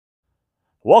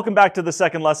Welcome back to the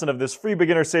second lesson of this free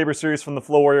Beginner Saber Series from the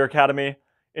FloWarrior Academy.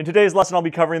 In today's lesson, I'll be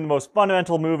covering the most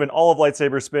fundamental move in all of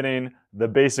lightsaber spinning, the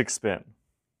basic spin.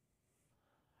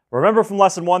 Remember from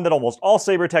lesson 1 that almost all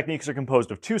saber techniques are composed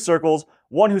of two circles,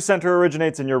 one whose center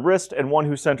originates in your wrist and one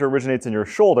whose center originates in your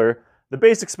shoulder. The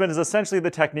basic spin is essentially the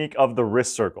technique of the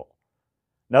wrist circle.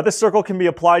 Now this circle can be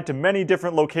applied to many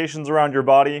different locations around your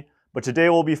body, but today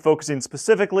we'll be focusing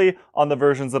specifically on the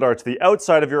versions that are to the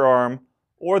outside of your arm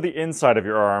or the inside of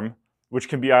your arm, which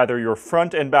can be either your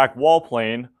front and back wall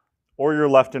plane or your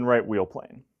left and right wheel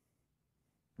plane.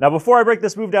 Now before I break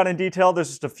this move down in detail, there's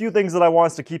just a few things that I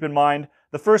want us to keep in mind.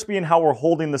 The first being how we're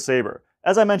holding the saber.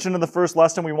 As I mentioned in the first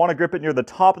lesson, we want to grip it near the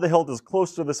top of the hilt as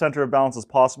close to the center of balance as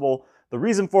possible. The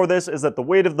reason for this is that the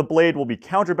weight of the blade will be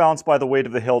counterbalanced by the weight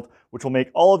of the hilt, which will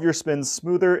make all of your spins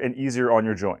smoother and easier on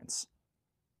your joints.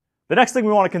 The next thing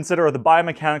we want to consider are the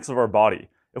biomechanics of our body.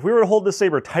 If we were to hold the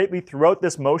saber tightly throughout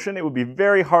this motion, it would be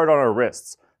very hard on our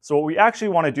wrists. So what we actually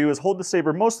want to do is hold the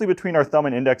saber mostly between our thumb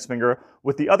and index finger,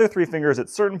 with the other three fingers at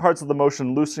certain parts of the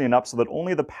motion loosening up so that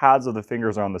only the pads of the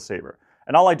fingers are on the saber.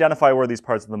 And I'll identify where these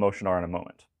parts of the motion are in a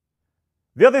moment.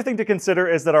 The other thing to consider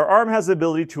is that our arm has the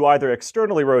ability to either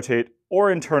externally rotate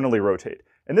or internally rotate.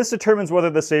 And this determines whether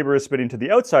the saber is spinning to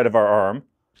the outside of our arm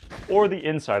or the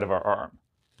inside of our arm.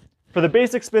 For the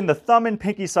basic spin, the thumb and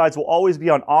pinky sides will always be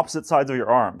on opposite sides of your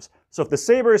arms. So if the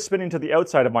saber is spinning to the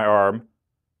outside of my arm,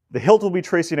 the hilt will be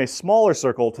tracing a smaller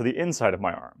circle to the inside of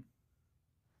my arm.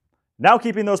 Now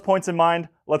keeping those points in mind,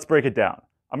 let's break it down.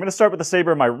 I'm going to start with the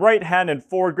saber in my right hand in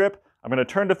forward grip. I'm going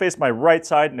to turn to face my right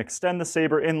side and extend the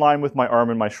saber in line with my arm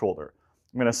and my shoulder.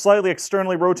 I'm going to slightly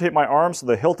externally rotate my arm so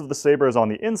the hilt of the saber is on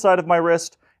the inside of my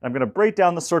wrist, and I'm going to break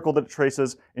down the circle that it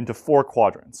traces into 4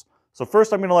 quadrants. So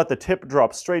first I'm going to let the tip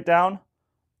drop straight down,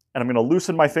 and I'm going to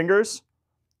loosen my fingers.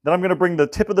 Then I'm going to bring the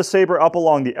tip of the saber up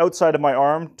along the outside of my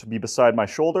arm to be beside my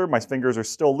shoulder. My fingers are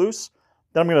still loose.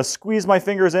 Then I'm going to squeeze my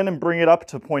fingers in and bring it up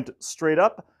to point straight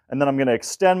up, and then I'm going to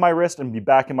extend my wrist and be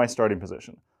back in my starting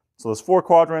position. So those 4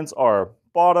 quadrants are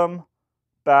bottom,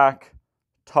 back,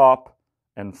 top,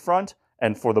 and front.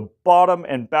 And for the bottom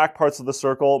and back parts of the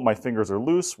circle, my fingers are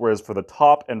loose, whereas for the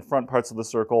top and front parts of the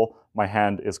circle, my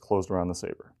hand is closed around the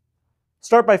saber.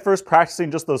 Start by first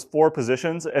practicing just those 4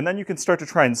 positions, and then you can start to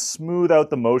try and smooth out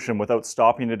the motion without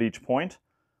stopping at each point,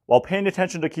 while paying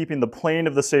attention to keeping the plane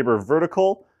of the saber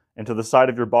vertical and to the side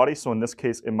of your body, so in this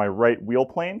case, in my right wheel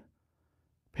plane.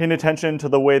 Paying attention to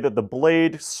the way that the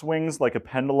blade swings like a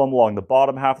pendulum along the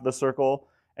bottom half of the circle,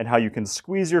 and how you can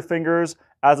squeeze your fingers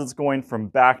as it's going from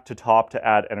back to top to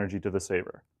add energy to the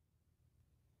saber.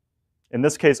 In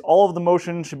this case, all of the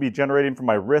motion should be generating from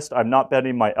my wrist. I'm not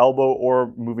bending my elbow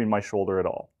or moving my shoulder at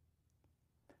all.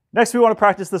 Next, we want to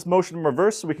practice this motion in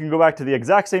reverse, so we can go back to the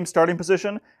exact same starting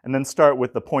position and then start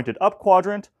with the pointed up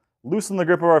quadrant, loosen the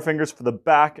grip of our fingers for the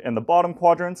back and the bottom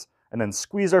quadrants, and then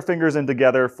squeeze our fingers in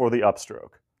together for the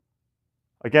upstroke.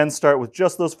 Again, start with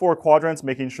just those 4 quadrants,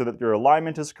 making sure that your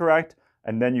alignment is correct,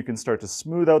 and then you can start to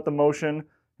smooth out the motion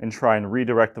and try and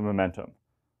redirect the momentum,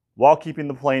 while keeping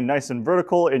the plane nice and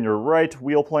vertical in your right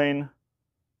wheel plane,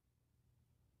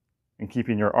 and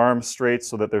keeping your arm straight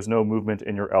so that there's no movement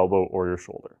in your elbow or your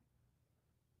shoulder.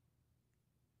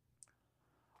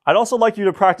 I'd also like you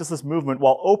to practice this movement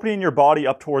while opening your body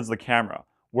up towards the camera,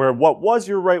 where what was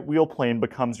your right wheel plane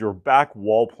becomes your back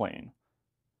wall plane.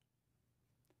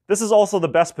 This is also the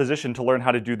best position to learn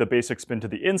how to do the basic spin to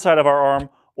the inside of our arm,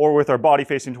 or with our body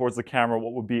facing towards the camera,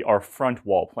 what would be our front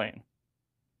wall plane.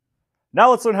 Now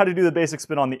let's learn how to do the basic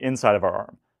spin on the inside of our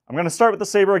arm. I'm going to start with the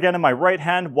saber again in my right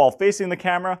hand while facing the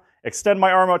camera, extend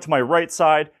my arm out to my right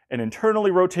side, and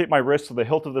internally rotate my wrist so the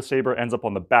hilt of the saber ends up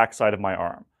on the back side of my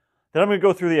arm. Then I'm going to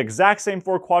go through the exact same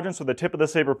 4 quadrants where the tip of the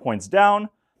saber points down,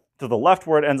 to the left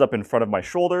where it ends up in front of my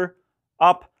shoulder,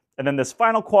 up, and then this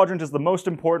final quadrant is the most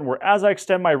important, where as I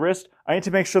extend my wrist, I need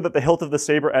to make sure that the hilt of the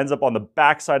saber ends up on the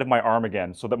back side of my arm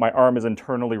again, so that my arm is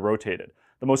internally rotated.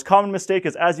 The most common mistake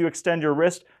is as you extend your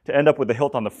wrist to end up with the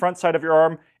hilt on the front side of your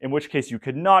arm, in which case you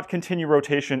could not continue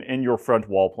rotation in your front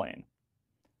wall plane.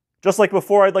 Just like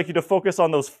before, I'd like you to focus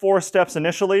on those 4 steps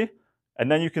initially,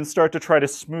 and then you can start to try to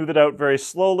smooth it out very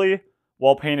slowly,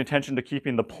 while paying attention to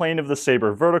keeping the plane of the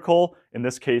saber vertical, in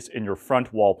this case in your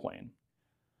front wall plane.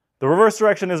 The reverse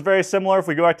direction is very similar. If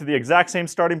we go back to the exact same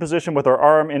starting position with our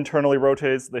arm internally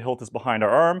rotated, so the hilt is behind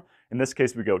our arm. In this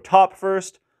case, we go top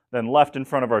first, then left in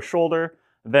front of our shoulder,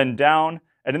 then down.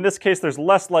 And in this case, there's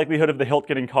less likelihood of the hilt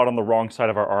getting caught on the wrong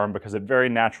side of our arm because it very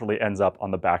naturally ends up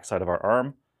on the back side of our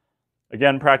arm.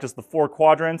 Again, practice the 4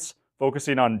 quadrants,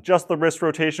 focusing on just the wrist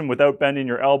rotation without bending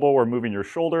your elbow or moving your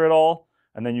shoulder at all.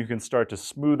 And then you can start to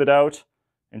smooth it out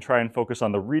and try and focus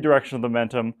on the redirection of the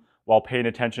momentum while paying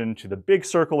attention to the big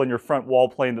circle in your front wall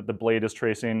plane that the blade is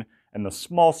tracing and the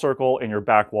small circle in your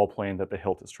back wall plane that the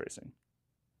hilt is tracing.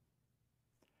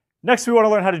 Next, we want to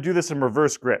learn how to do this in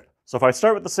reverse grip. So if I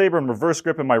start with the saber in reverse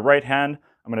grip in my right hand,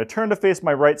 I'm going to turn to face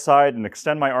my right side and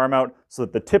extend my arm out so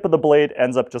that the tip of the blade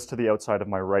ends up just to the outside of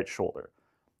my right shoulder.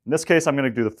 In this case, I'm going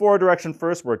to do the forward direction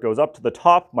first, where it goes up to the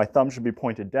top. My thumb should be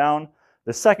pointed down.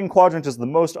 The second quadrant is the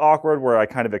most awkward, where I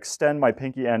kind of extend my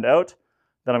pinky end out.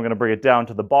 Then I'm going to bring it down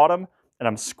to the bottom, and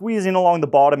I'm squeezing along the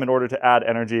bottom in order to add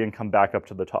energy and come back up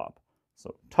to the top.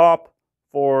 So top,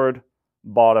 forward,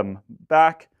 bottom,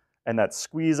 back. And that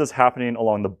squeeze is happening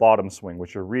along the bottom swing,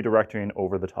 which you're redirecting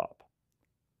over the top.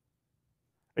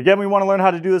 Again, we want to learn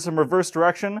how to do this in reverse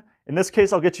direction. In this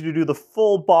case, I'll get you to do the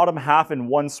full bottom half in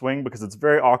one swing because it's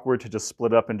very awkward to just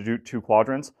split it up into two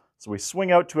quadrants. So we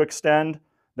swing out to extend,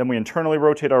 then we internally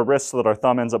rotate our wrist so that our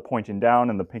thumb ends up pointing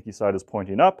down and the pinky side is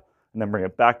pointing up, and then bring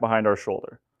it back behind our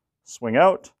shoulder. Swing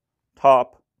out,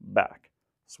 top, back.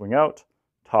 Swing out,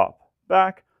 top,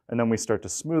 back, and then we start to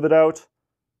smooth it out,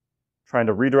 trying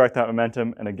to redirect that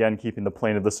momentum, and again, keeping the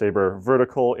plane of the saber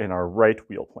vertical in our right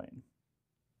wheel plane.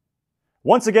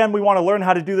 Once again, we want to learn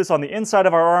how to do this on the inside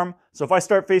of our arm. So if I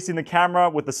start facing the camera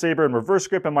with the saber in reverse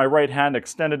grip in my right hand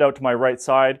extended out to my right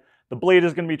side, the blade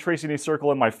is going to be tracing a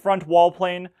circle in my front wall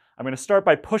plane. I'm going to start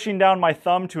by pushing down my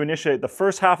thumb to initiate the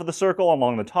first half of the circle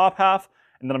along the top half,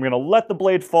 and then I'm going to let the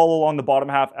blade fall along the bottom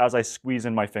half as I squeeze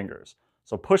in my fingers.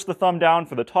 So push the thumb down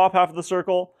for the top half of the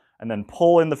circle, and then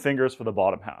pull in the fingers for the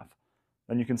bottom half.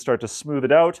 Then you can start to smooth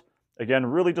it out. Again,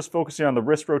 really just focusing on the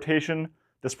wrist rotation.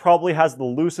 This probably has the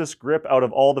loosest grip out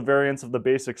of all the variants of the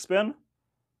basic spin.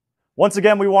 Once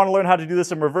again, we want to learn how to do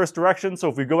this in reverse direction. So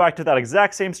if we go back to that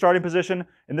exact same starting position,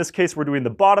 in this case, we're doing the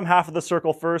bottom half of the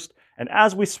circle first. And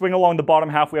as we swing along the bottom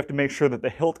half, we have to make sure that the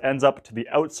hilt ends up to the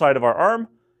outside of our arm.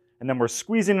 And then we're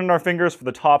squeezing in our fingers for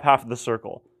the top half of the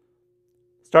circle.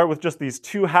 Start with just these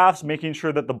two halves, making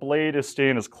sure that the blade is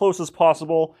staying as close as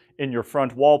possible in your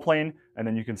front wall plane, and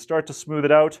then you can start to smooth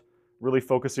it out, really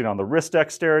focusing on the wrist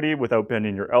dexterity without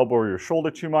bending your elbow or your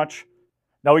shoulder too much.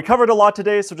 Now we covered a lot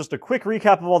today, so just a quick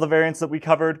recap of all the variants that we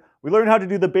covered. We learned how to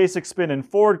do the basic spin in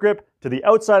forward grip to the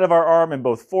outside of our arm in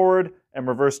both forward and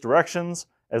reverse directions,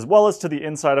 as well as to the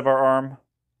inside of our arm.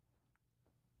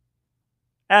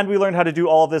 And we learned how to do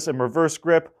all of this in reverse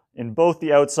grip in both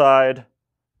the outside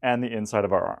and the inside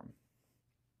of our arm.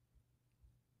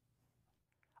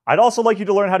 I'd also like you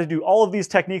to learn how to do all of these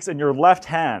techniques in your left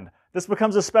hand. This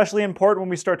becomes especially important when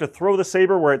we start to throw the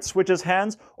saber where it switches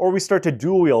hands, or we start to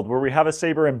dual wield where we have a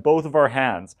saber in both of our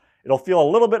hands. It'll feel a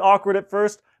little bit awkward at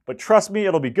first, but trust me,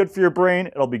 it'll be good for your brain,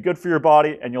 it'll be good for your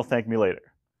body, and you'll thank me later.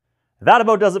 That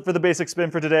about does it for the basic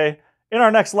spin for today. In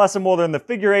our next lesson, we'll learn the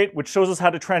figure 8, which shows us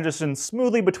how to transition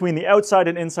smoothly between the outside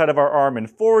and inside of our arm in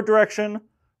forward direction,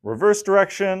 reverse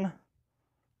direction,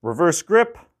 reverse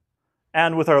grip,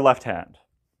 and with our left hand.